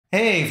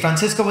Hey,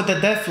 Francisco with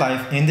the Dev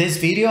Life. In this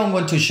video, I'm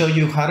going to show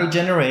you how to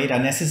generate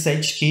an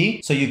SSH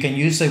key so you can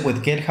use it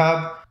with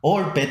GitHub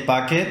or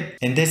Bitbucket.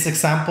 In this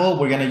example,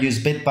 we're going to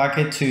use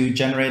Bitbucket to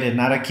generate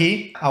another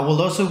key. I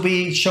will also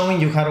be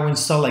showing you how to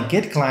install a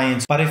Git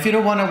client. But if you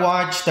don't want to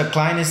watch the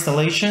client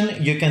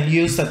installation, you can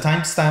use the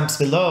timestamps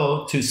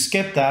below to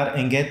skip that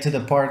and get to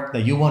the part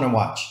that you want to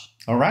watch.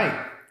 All right,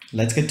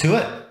 let's get to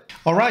it.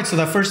 All right, so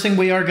the first thing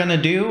we are going to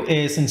do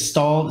is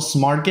install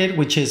SmartGit,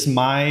 which is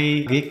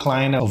my Git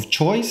client of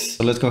choice.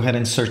 So let's go ahead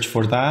and search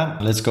for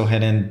that. Let's go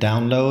ahead and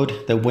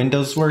download the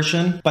Windows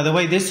version. By the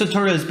way, this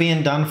tutorial is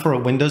being done for a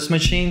Windows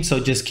machine, so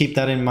just keep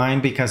that in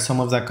mind because some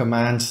of the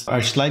commands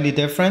are slightly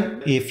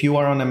different. If you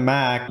are on a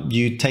Mac,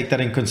 you take that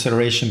in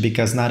consideration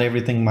because not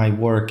everything might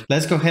work.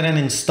 Let's go ahead and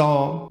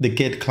install the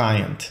Git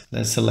client.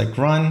 Let's select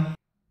Run.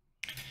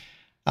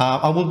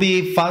 I will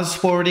be fast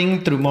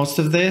forwarding through most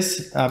of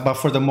this, but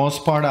for the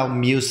most part,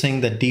 I'm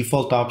using the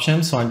default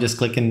option. So I'm just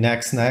clicking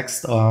next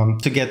to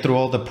get through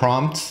all the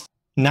prompts.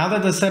 Now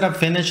that the setup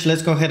finished,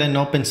 let's go ahead and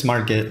open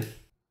SmartGit.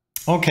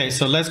 Okay,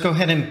 so let's go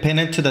ahead and pin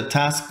it to the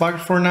taskbar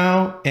for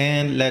now,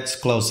 and let's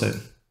close it.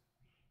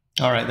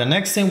 All right, the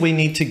next thing we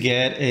need to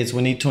get is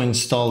we need to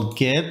install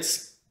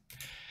Git.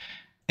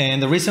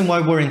 And the reason why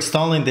we're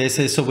installing this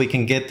is so we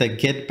can get the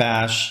Git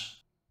bash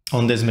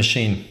on this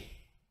machine.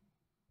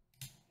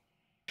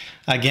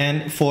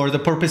 Again, for the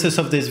purposes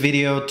of this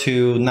video,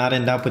 to not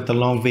end up with a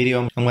long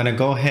video, I'm going to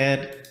go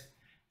ahead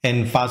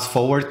and fast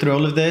forward through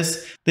all of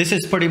this. This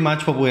is pretty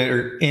much what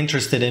we're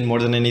interested in more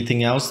than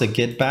anything else, the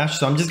Git bash.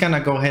 So I'm just going to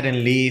go ahead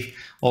and leave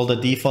all the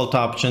default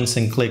options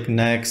and click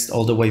next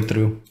all the way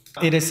through.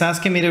 It is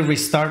asking me to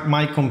restart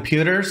my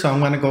computer, so I'm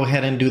going to go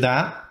ahead and do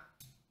that.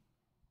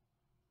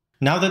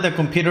 Now that the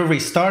computer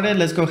restarted,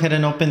 let's go ahead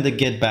and open the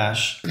Git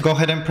bash. Go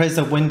ahead and press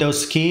the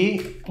Windows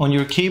key on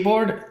your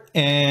keyboard,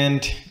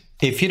 and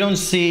if you don't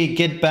see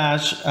Git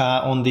bash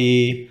on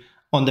the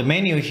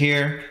menu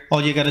here,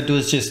 all you got to do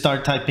is just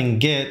start typing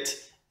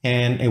Git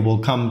and it will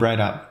come right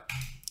up.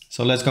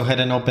 So let's go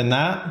ahead and open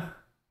that.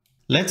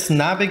 Let's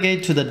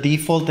navigate to the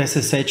default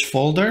SSH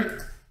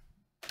folder.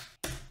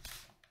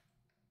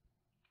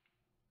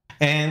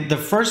 And the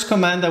first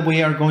command that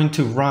we are going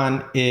to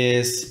run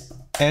is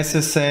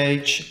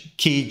SSH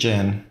Key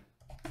gen.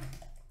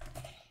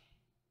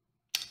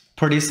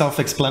 Pretty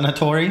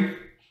self-explanatory.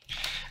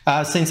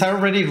 Since I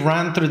already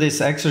ran through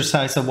this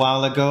exercise a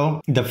while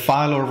ago, the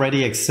file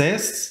already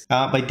exists.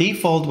 By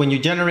default, when you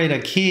generate a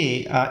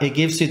key, it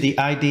gives you the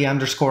ID _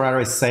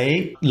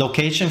 RSA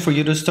location for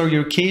you to store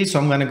your key. So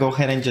I'm going to go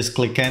ahead and just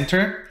click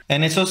enter.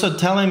 And it's also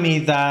telling me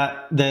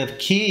that the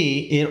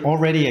key, it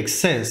already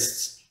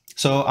exists.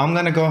 So I'm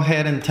going to go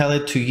ahead and tell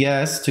it to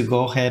yes to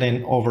go ahead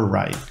and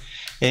override.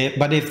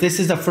 But if this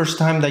is the first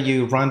time that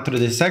you run through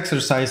this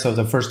exercise, or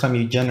the first time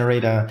you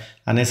generate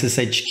an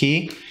SSH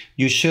key,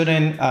 you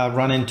shouldn't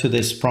run into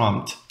this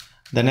prompt.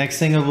 The next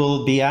thing it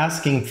will be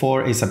asking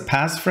for is a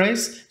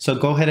passphrase. So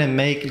go ahead and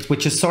make,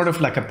 which is sort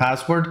of like a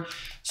password.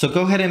 So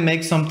go ahead and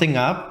make something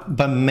up,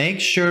 but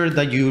make sure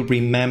that you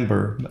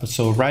remember.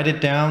 So write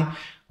it down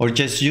or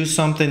just use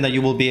something that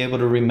you will be able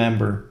to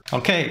remember.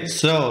 Okay,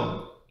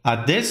 so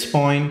at this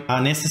point,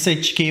 an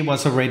SSH key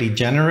was already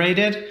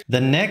generated.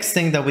 The next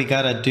thing that we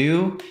gotta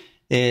do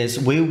is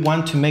we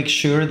want to make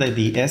sure that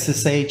the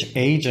SSH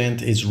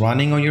agent is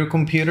running on your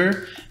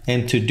computer.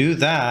 And to do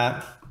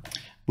that,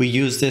 we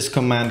use this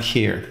command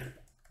here.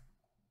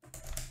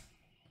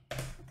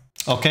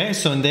 Okay,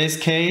 so in this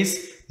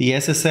case, the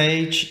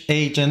SSH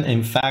agent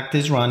in fact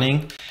is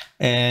running,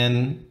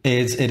 and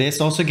it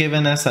is also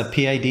given us a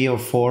PID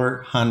of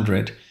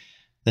 400.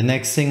 The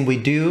next thing we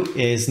do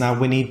is now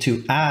we need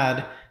to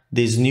add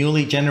this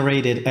newly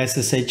generated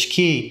SSH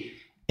key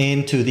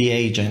into the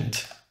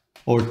agent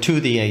or to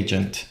the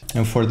agent.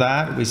 And for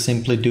that, we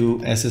simply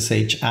do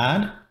SSH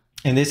add.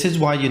 And this is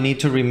why you need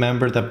to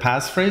remember the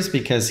passphrase,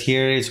 because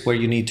here is where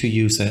you need to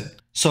use it.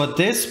 So at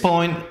this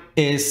point,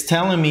 it's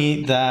telling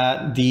me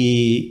that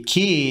the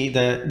key,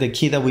 the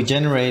key that we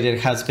generated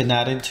has been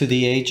added to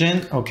the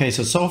agent. Okay,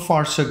 so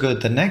far so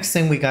good. The next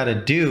thing we got to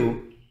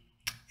do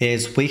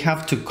is we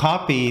have to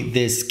copy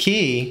this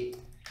key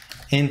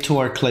into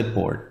our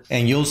clipboard,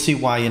 and you'll see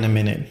why in a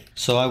minute.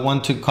 So I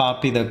want to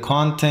copy the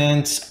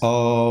contents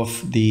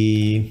of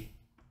the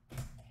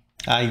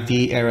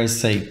ID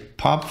RSA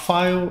pop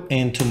file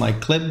into my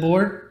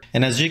clipboard.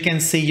 And as you can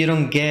see, you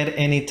don't get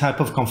any type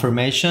of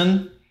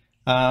confirmation.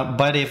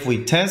 But if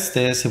we test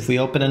this, if we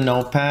open a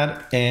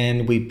notepad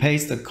and we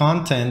paste the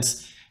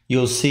contents,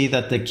 you'll see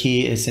that the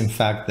key is in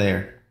fact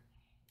there.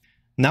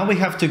 Now we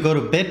have to go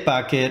to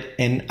Bitbucket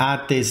and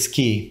add this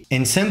key.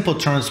 In simple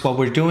terms, what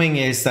we're doing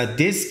is that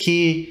this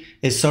key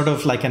is sort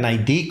of like an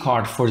ID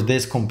card for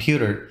this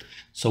computer.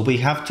 So we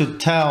have to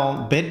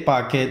tell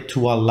Bitbucket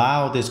to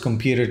allow this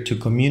computer to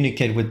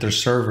communicate with their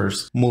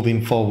servers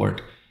moving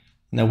forward.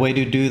 And the way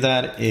to do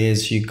that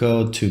is you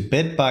go to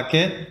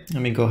Bitbucket.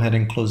 Let me go ahead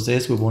and close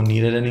this. We won't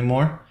need it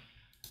anymore.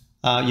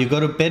 You go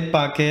to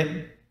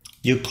Bitbucket.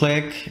 You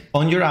click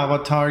on your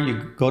avatar, you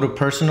go to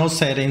personal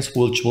settings,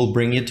 which will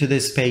bring you to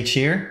this page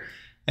here.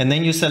 and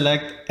then you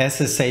select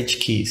SSH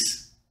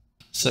keys.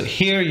 So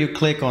here you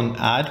click on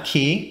add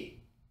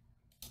key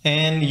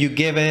and you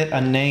give it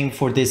a name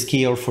for this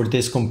key or for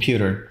this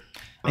computer.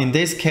 In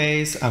this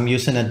case, I'm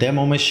using a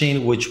demo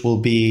machine, which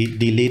will be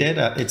deleted.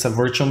 It's a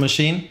virtual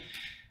machine.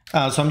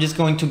 So I'm just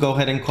going to go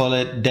ahead and call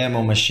it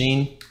demo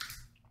machine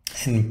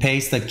and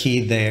paste the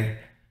key there.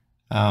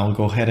 I'll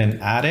go ahead and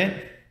add it.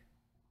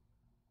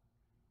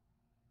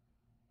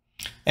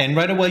 And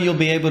right away, you'll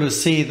be able to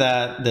see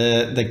that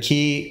the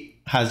key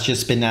has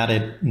just been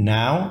added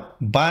now,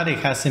 but it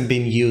hasn't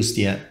been used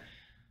yet.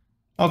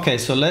 Okay,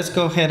 so let's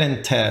go ahead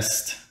and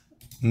test.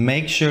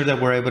 Make sure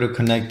that we're able to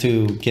connect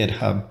to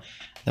GitHub.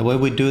 The way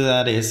we do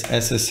that is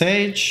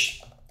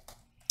SSH,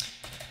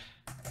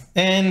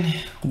 and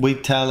we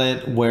tell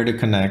it where to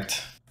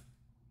connect.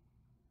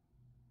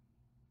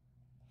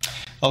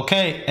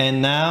 Okay,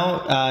 and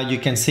now you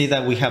can see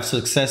that we have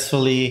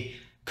successfully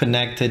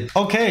connected.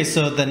 Okay,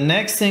 so the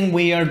next thing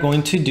we are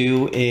going to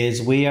do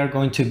is we are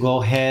going to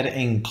go ahead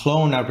and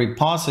clone our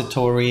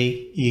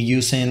repository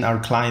using our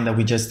client that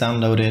we just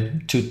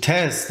downloaded to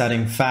test that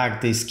in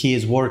fact this key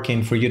is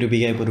working for you to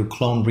be able to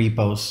clone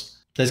repos.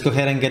 Let's go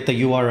ahead and get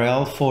the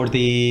URL for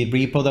the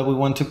repo that we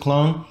want to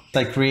clone.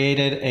 I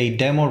created a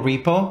demo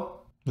repo,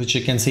 which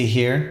you can see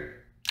here.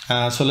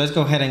 So let's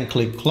go ahead and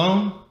click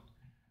clone.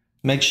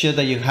 Make sure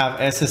that you have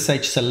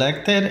SSH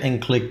selected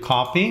and click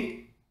copy.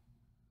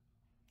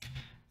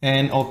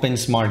 And open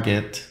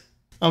SmartGit.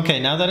 Okay,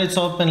 now that it's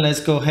open, let's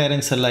go ahead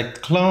and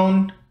select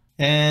clone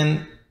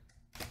and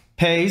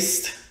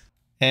paste,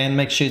 and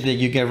make sure that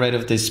you get rid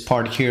of this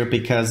part here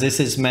because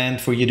this is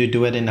meant for you to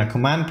do it in a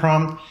command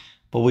prompt,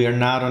 but we are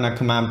not on a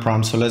command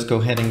prompt. So let's go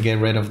ahead and get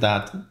rid of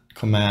that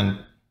command.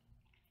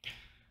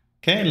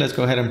 Okay, let's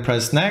go ahead and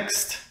press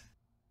next.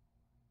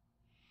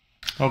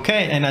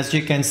 Okay, and as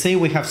you can see,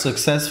 we have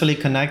successfully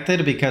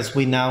connected because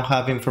we now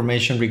have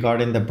information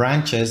regarding the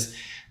branches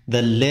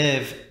that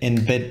live in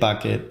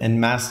Bitbucket, and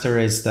master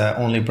is the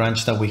only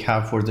branch that we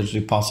have for this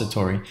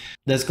repository.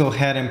 Let's go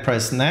ahead and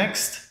press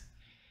next.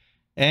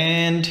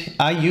 And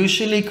I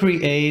usually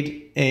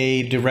create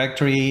a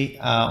directory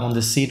on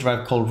the C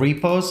drive called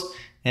repos,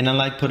 and I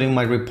like putting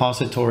my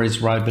repositories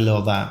right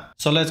below that.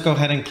 So let's go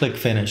ahead and click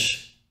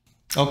finish.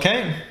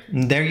 Okay,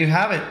 there you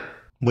have it.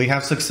 We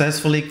have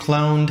successfully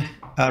cloned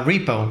a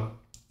repo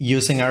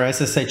using our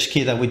SSH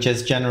key that we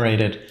just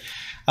generated.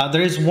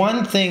 There is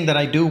one thing that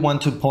I do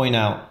want to point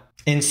out.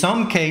 In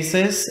some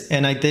cases,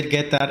 and I did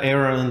get that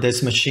error on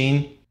this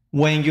machine,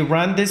 when you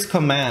run this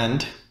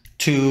command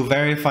to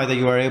verify that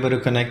you are able to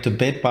connect to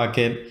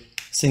Bitbucket,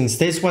 since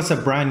this was a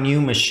brand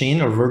new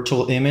machine or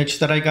virtual image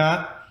that I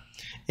got,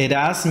 it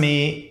asked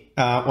me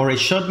or it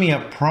showed me a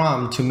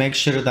prompt to make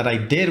sure that I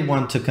did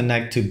want to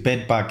connect to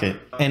Bitbucket.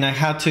 And I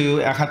had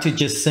to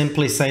just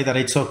simply say that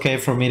it's okay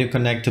for me to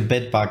connect to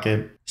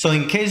Bitbucket. So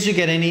in case you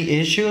get any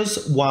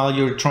issues while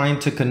you're trying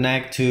to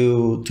connect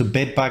to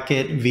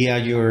Bitbucket via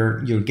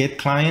your Git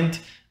client,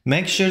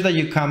 make sure that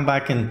you come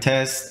back and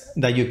test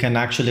that you can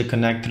actually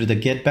connect through the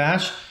Git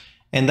bash.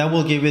 And that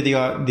will give you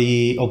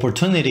the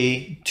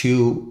opportunity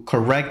to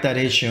correct that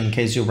issue in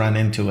case you run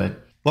into it.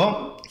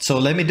 Well, so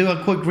let me do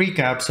a quick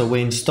recap. So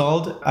we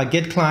installed a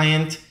Git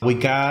client. We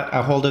got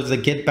a hold of the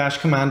git bash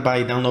command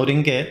by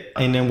downloading Git.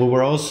 And then we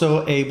were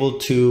also able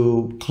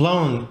to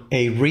clone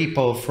a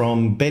repo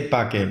from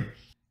Bitbucket.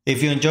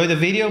 If you enjoyed the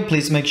video,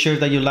 please make sure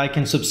that you like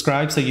and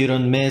subscribe so you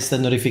don't miss the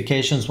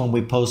notifications when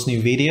we post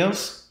new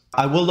videos.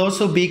 I will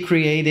also be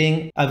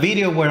creating a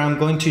video where I'm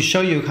going to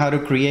show you how to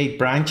create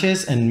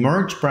branches and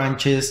merge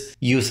branches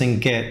using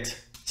Git.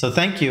 So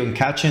thank you and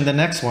catch you in the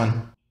next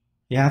one.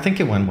 Yeah, I think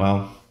it went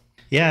well.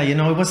 Yeah, you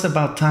know, it was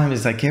about time.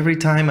 It's like every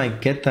time I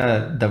get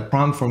the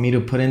prompt for me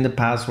to put in the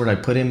password, I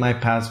put in my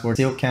password,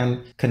 still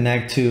can't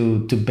connect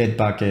to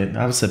Bitbucket.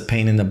 That was a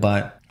pain in the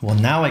butt. Well,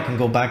 now I can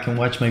go back and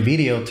watch my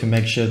video to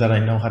make sure that I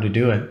know how to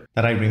do it,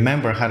 that I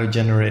remember how to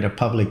generate a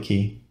public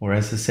key or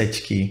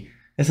SSH key.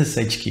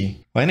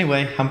 Well,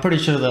 anyway, I'm pretty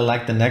sure they'll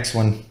like the next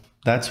one.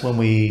 That's when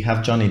we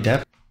have Johnny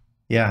Depp.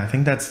 Yeah, I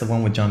think that's the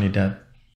one with Johnny Depp.